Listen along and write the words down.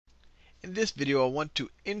In this video, I want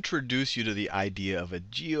to introduce you to the idea of a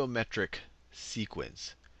geometric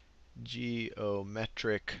sequence.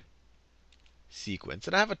 Geometric sequence.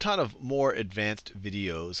 And I have a ton of more advanced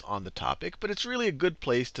videos on the topic, but it's really a good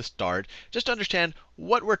place to start just to understand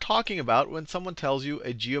what we're talking about when someone tells you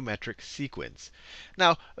a geometric sequence.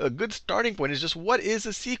 Now, a good starting point is just what is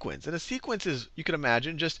a sequence? And a sequence is, you can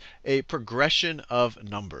imagine, just a progression of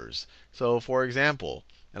numbers. So for example,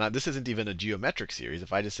 and this isn't even a geometric series.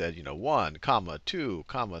 If I just said, 1, comma, 2,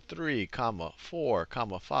 comma, 3, comma, 4,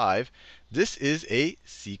 comma, 5, this is a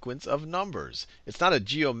sequence of numbers. It's not a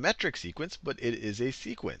geometric sequence, but it is a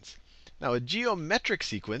sequence. Now, a geometric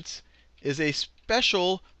sequence is a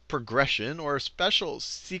special progression or a special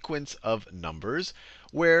sequence of numbers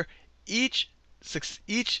where each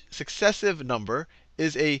successive number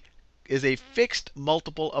is a fixed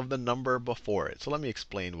multiple of the number before it. So let me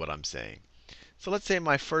explain what I'm saying. So let's say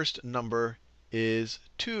my first number is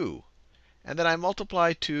 2. And then I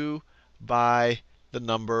multiply 2 by the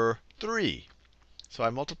number 3. So I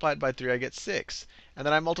multiply it by 3, I get 6. And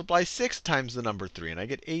then I multiply 6 times the number 3, and I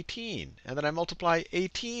get 18. And then I multiply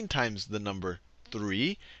 18 times the number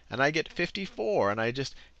 3, and I get 54. And I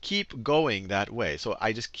just keep going that way. So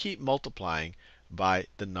I just keep multiplying by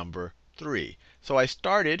the number 3. So I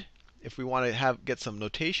started, if we want to get some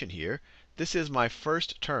notation here, this is my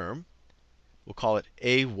first term. We'll call it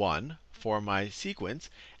A1 for my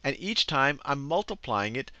sequence. And each time I'm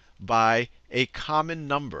multiplying it by a common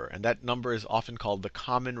number. And that number is often called the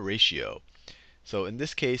common ratio. So in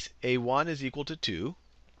this case, A1 is equal to 2.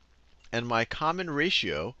 And my common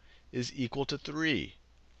ratio is equal to 3.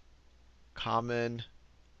 Common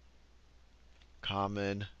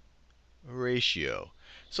ratio.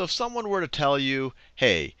 So if someone were to tell you,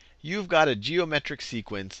 hey, you've got a geometric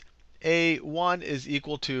sequence, A1 is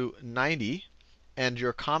equal to 90, and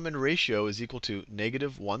your common ratio is equal to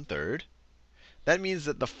 -1/3. That means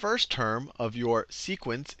that the first term of your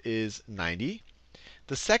sequence is 90.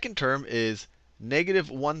 The second term is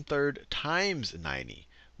 -1/3 times 90,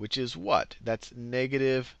 which is what? That's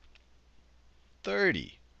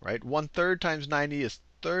 -30, right? 1/3 times 90 is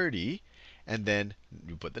 30, and then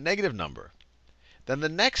you put the negative number. Then the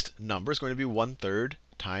next number is going to be 1/3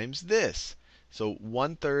 times this. So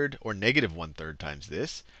 1/3 or -1/3 times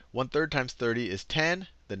this. 1/3 times 30 is 10.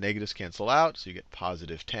 The negatives cancel out, so you get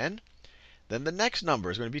 +10. Then the next number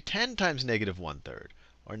is going to be 10 times -1/3,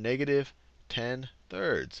 or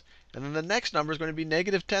 -10/3. And then the next number is going to be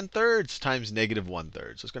 -10/3 times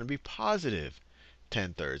 -1/3. So it's going to be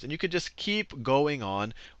 +10/3. And you could just keep going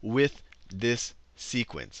on with this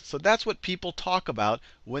sequence. So that's what people talk about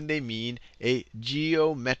when they mean a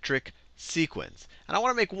geometric sequence. And I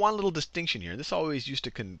want to make one little distinction here. This always used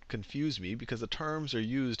to confuse me because the terms are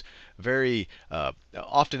used very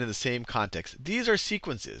often in the same context. These are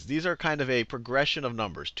sequences. These are kind of a progression of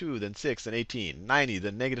numbers. 2, then 6, then 18, 90,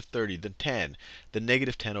 then -30, then 10, then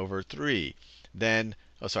 -10/3. Then,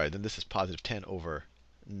 then this is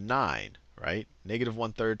 +10/9, right?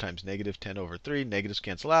 -1/3 times -10/3. Negatives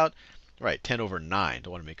cancel out. Right, 10/9.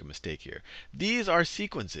 Don't want to make a mistake here. These are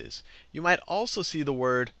sequences. You might also see the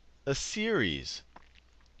word a series.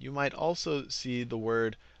 You might also see the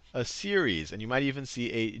word a series. And you might even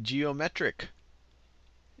see a geometric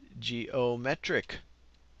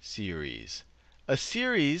series. A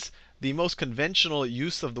series, the most conventional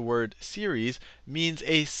use of the word series, means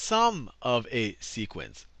a sum of a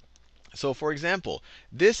sequence. So for example,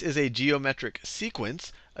 this is a geometric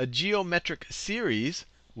sequence. A geometric series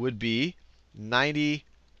would be 90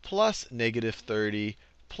 plus -30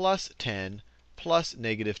 plus 10 plus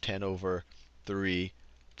 -10/3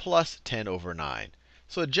 plus 10/9.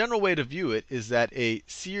 So a general way to view it is that a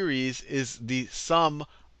series is the sum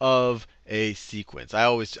of a sequence.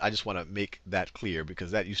 I just want to make that clear because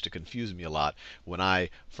that used to confuse me a lot when I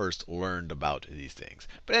first learned about these things.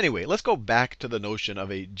 But anyway, let's go back to the notion of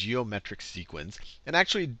a geometric sequence and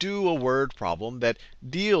actually do a word problem that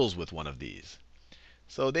deals with one of these.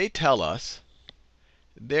 So they're telling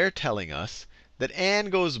us that Anne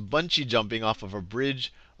goes bungee jumping off of a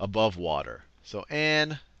bridge above water. So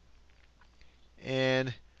Anne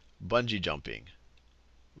bungee jumping.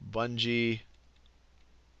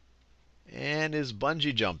 Anne is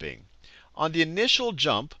bungee jumping. On the initial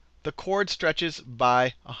jump, the cord stretches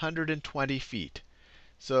by 120 feet.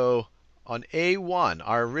 So on A1,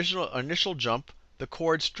 our initial jump, the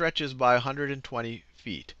cord stretches by 120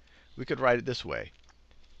 feet. We could write it this way.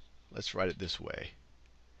 Let's write it this way.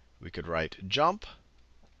 We could write jump,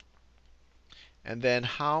 and then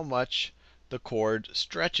how much the cord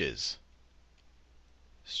stretches.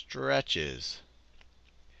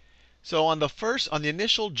 So on the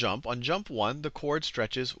initial jump, on jump 1, the chord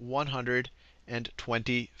stretches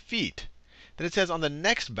 120 feet. Then it says on the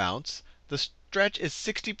next bounce, the stretch is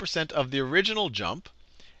 60% of the original jump,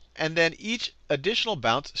 and then each additional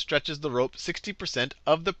bounce stretches the rope 60%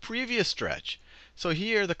 of the previous stretch. So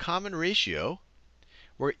here the common ratio,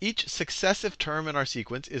 where each successive term in our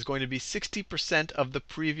sequence is going to be 60% of the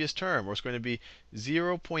previous term, or it's going to be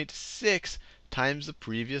 0.6 times the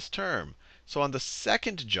previous term. So on the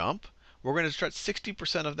second jump, we're going to stretch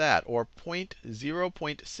 60% of that, or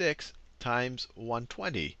 0.6 times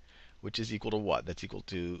 120, which is equal to what? That's equal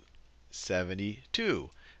to 72.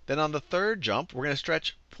 Then on the third jump, we're going to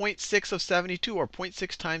stretch 0.6 of 72, or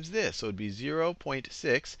 0.6 times this. So it would be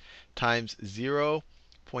 0.6 times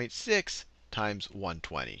 0.6 times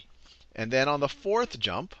 120. And then on the fourth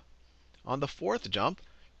jump,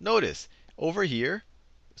 notice over here,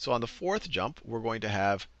 so on the fourth jump, we're going to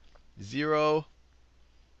have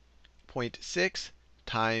 0.6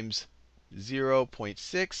 times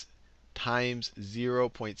 0.6 times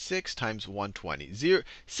 0.6 times 120.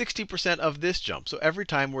 60% of this jump. So every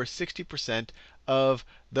time we're 60% of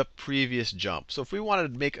the previous jump. So if we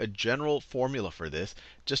wanted to make a general formula for this,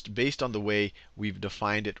 just based on the way we've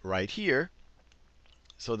defined it right here,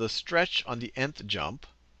 so the stretch on the nth jump,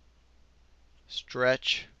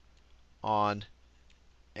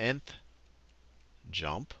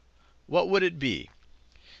 what would it be?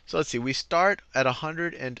 So let's see, we start at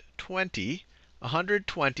 120.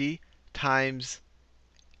 120 times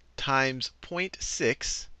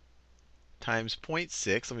 0.6 times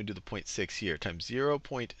 0.6, let me do the 0.6 here, times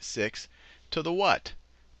 0.6 to the what?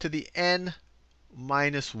 To the n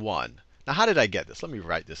minus 1. Now how did I get this? Let me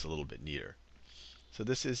write this a little bit neater. So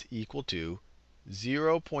this is equal to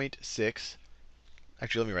 0.6.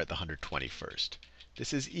 Actually, let me write the 120 first.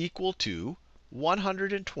 This is equal to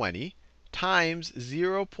 120 times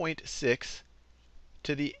 0.6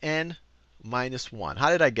 to the n minus 1. How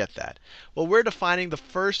did I get that? Well, we're defining the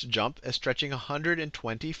first jump as stretching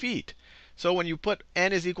 120 feet. So when you put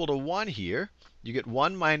n is equal to 1 here, you get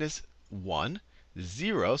 1 minus 1,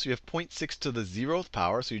 0. So you have 0.6 to the 0th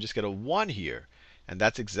power, so you just get a 1 here. And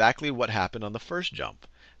that's exactly what happened on the first jump.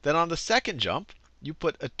 Then on the second jump, you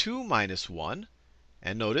put a 2 minus 1.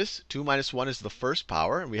 And notice, 2 minus 1 is the first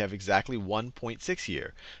power, and we have exactly 1.6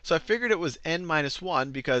 here. So I figured it was n minus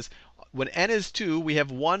 1 because when n is 2, we have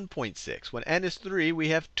 1.6. When n is 3, we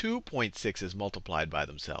have 2.6's multiplied by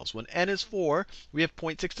themselves. When n is 4, we have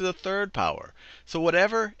 0.6 to the third power. So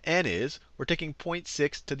whatever n is, we're taking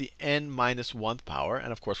 0.6 to the n minus 1th power.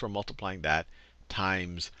 And of course, we're multiplying that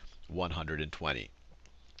times 120.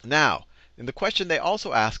 Now, in the question, they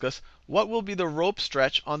also ask us, what will be the rope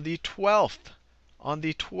stretch on the 12th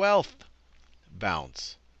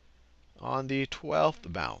bounce? On the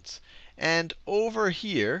 12th bounce. And over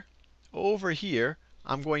here,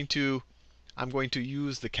 I'm going to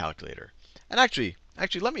use the calculator. And actually,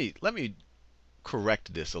 let me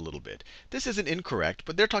correct this a little bit. This isn't incorrect,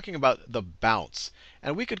 but they're talking about the bounce.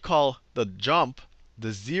 And we could call the jump the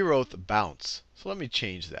 0th bounce. So let me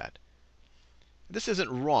change that. This isn't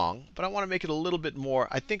wrong, but I want to make it a little bit more.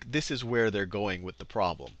 I think this is where they're going with the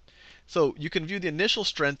problem. So you can view the initial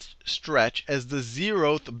stretch as the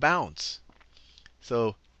 0th bounce.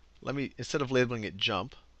 So let me, instead of labeling it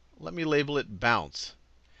jump, let me label it bounce.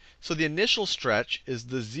 So the initial stretch is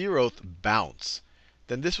the 0th bounce.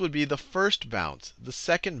 Then this would be the first bounce, the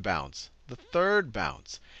second bounce, the third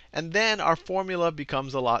bounce. And then our formula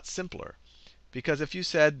becomes a lot simpler. Because if you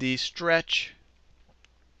said the stretch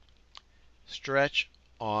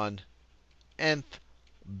on nth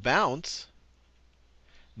bounce,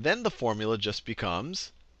 then the formula just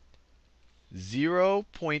becomes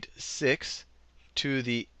 0.6 to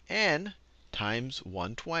the n times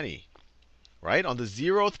 120. Right? On the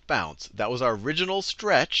 0th bounce, that was our original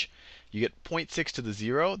stretch. You get 0.6 to the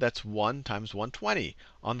 0, that's 1 times 120.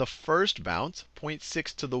 On the first bounce,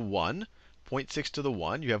 0.6 to the 1, 0.6 to the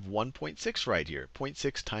 1, you have 1.6 right here.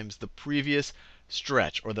 0.6 times the previous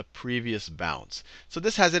stretch, or the previous bounce. So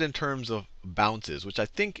this has it in terms of bounces, which I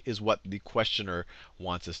think is what the questioner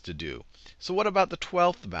wants us to do. So what about the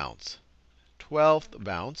 12th bounce? 12th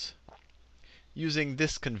bounce, using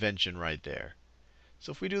this convention right there.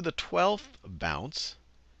 So if we do the 12th bounce,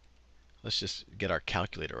 let's just get our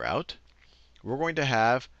calculator out. We're going to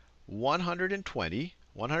have 120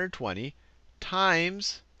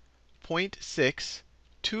 times 0.6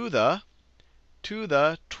 to the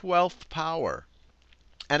 12th power.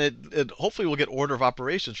 And it hopefully will get order of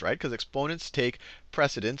operations right, because exponents take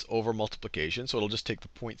precedence over multiplication. So it'll just take the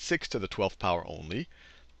 0.6 to the 12th power only.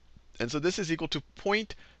 And so this is equal to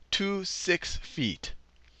 0.26 feet.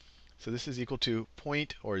 So this is equal to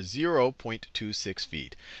 0.26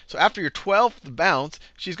 feet. So after your 12th bounce,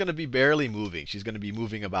 she's going to be barely moving. She's going to be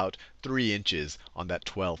moving about 3 inches on that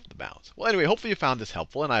 12th bounce. Well, anyway, hopefully you found this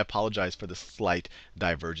helpful, and I apologize for the slight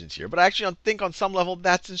divergence here. But I actually think on some level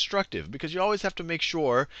that's instructive, because you always have to make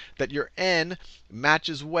sure that your n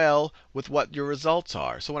matches well with what your results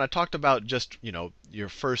are. So when I talked about just, your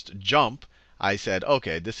first jump, I said,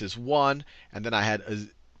 okay, this is 1, and then I had a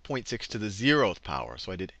 0.6 to the 0th power.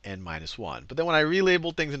 So I did n minus 1. But then when I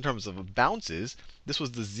relabeled things in terms of bounces, this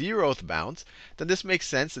was the 0th bounce, then this makes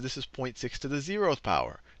sense that this is 0.6 to the 0th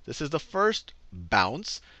power. This is the first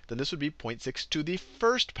bounce, then this would be 0.6 to the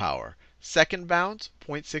first power. Second bounce,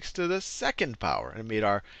 0.6 to the second power. And it made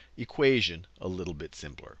our equation a little bit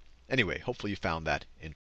simpler. Anyway, hopefully you found that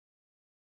interesting.